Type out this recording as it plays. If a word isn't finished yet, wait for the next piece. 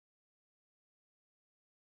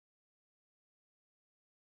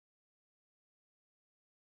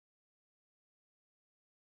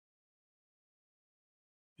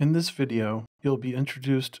In this video, you'll be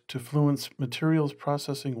introduced to Fluent's Materials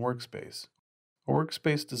Processing Workspace, a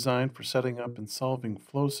workspace designed for setting up and solving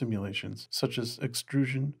flow simulations such as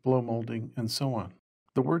extrusion, blow molding, and so on.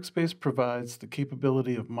 The workspace provides the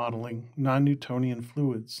capability of modeling non-Newtonian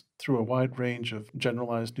fluids through a wide range of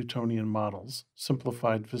generalized Newtonian models,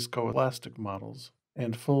 simplified viscoelastic models,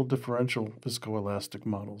 and full differential viscoelastic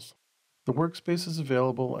models. The workspace is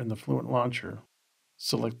available in the Fluent Launcher.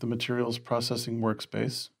 Select the Materials Processing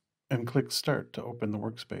Workspace and click Start to open the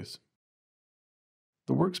workspace.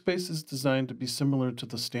 The workspace is designed to be similar to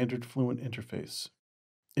the standard Fluent interface.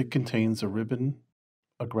 It contains a ribbon,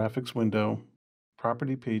 a graphics window,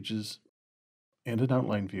 property pages, and an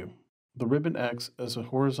outline view. The ribbon acts as a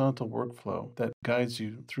horizontal workflow that guides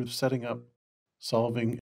you through setting up,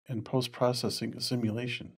 solving, and post-processing a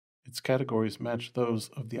simulation. Its categories match those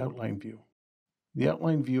of the outline view. The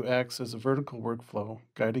outline view acts as a vertical workflow,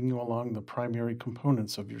 guiding you along the primary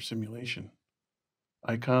components of your simulation.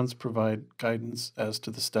 Icons provide guidance as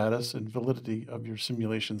to the status and validity of your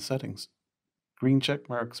simulation settings. Green check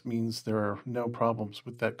marks means there are no problems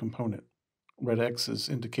with that component. Red X's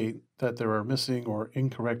indicate that there are missing or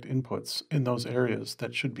incorrect inputs in those areas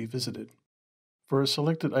that should be visited. For a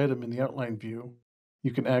selected item in the outline view,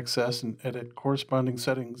 you can access and edit corresponding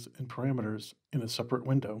settings and parameters in a separate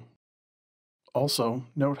window. Also,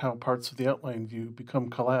 note how parts of the outline view become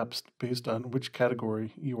collapsed based on which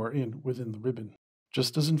category you are in within the ribbon.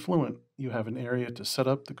 Just as in Fluent, you have an area to set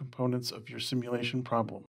up the components of your simulation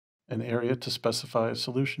problem, an area to specify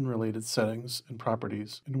solution-related settings and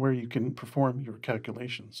properties and where you can perform your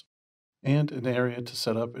calculations, and an area to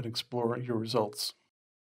set up and explore your results.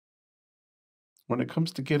 When it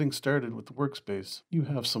comes to getting started with the workspace, you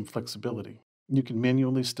have some flexibility. You can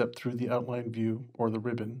manually step through the outline view or the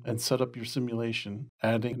ribbon and set up your simulation,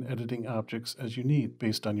 adding and editing objects as you need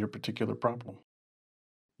based on your particular problem.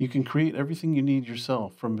 You can create everything you need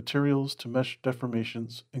yourself, from materials to mesh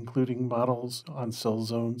deformations, including models on cell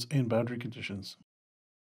zones and boundary conditions.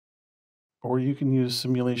 Or you can use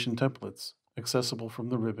simulation templates, accessible from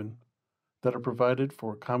the ribbon, that are provided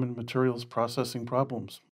for common materials processing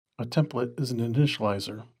problems. A template is an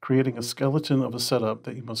initializer, creating a skeleton of a setup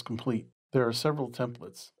that you must complete. There are several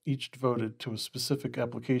templates, each devoted to a specific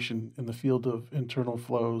application in the field of internal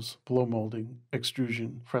flows, blow molding,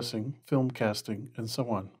 extrusion, pressing, film casting, and so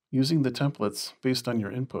on. Using the templates based on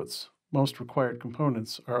your inputs, most required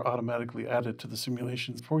components are automatically added to the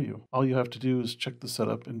simulation for you. All you have to do is check the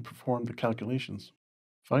setup and perform the calculations.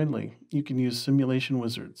 Finally, you can use simulation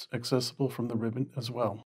wizards, accessible from the ribbon as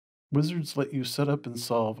well. Wizards let you set up and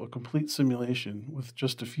solve a complete simulation with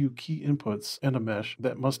just a few key inputs and a mesh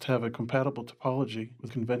that must have a compatible topology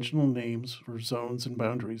with conventional names for zones and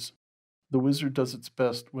boundaries. The wizard does its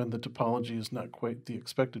best when the topology is not quite the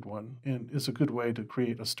expected one, and is a good way to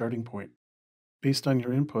create a starting point. Based on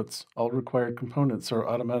your inputs, all required components are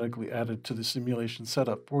automatically added to the simulation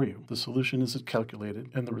setup for you. The solution is calculated,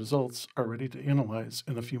 and the results are ready to analyze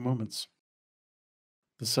in a few moments.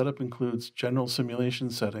 The setup includes general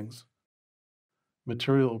simulation settings,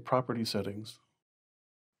 material property settings,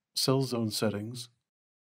 cell zone settings,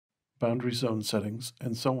 boundary zone settings,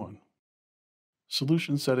 and so on.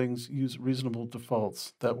 Solution settings use reasonable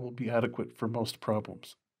defaults that will be adequate for most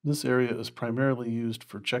problems. This area is primarily used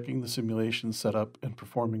for checking the simulation setup and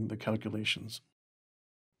performing the calculations.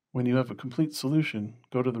 When you have a complete solution,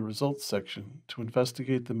 go to the Results section to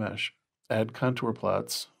investigate the mesh, add contour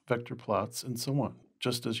plots, vector plots, and so on,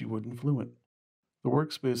 just as you would in Fluent. The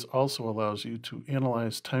workspace also allows you to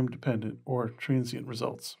analyze time-dependent or transient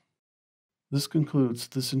results. This concludes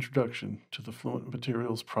this introduction to the Fluent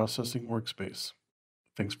Materials Processing Workspace.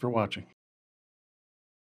 Thanks for watching.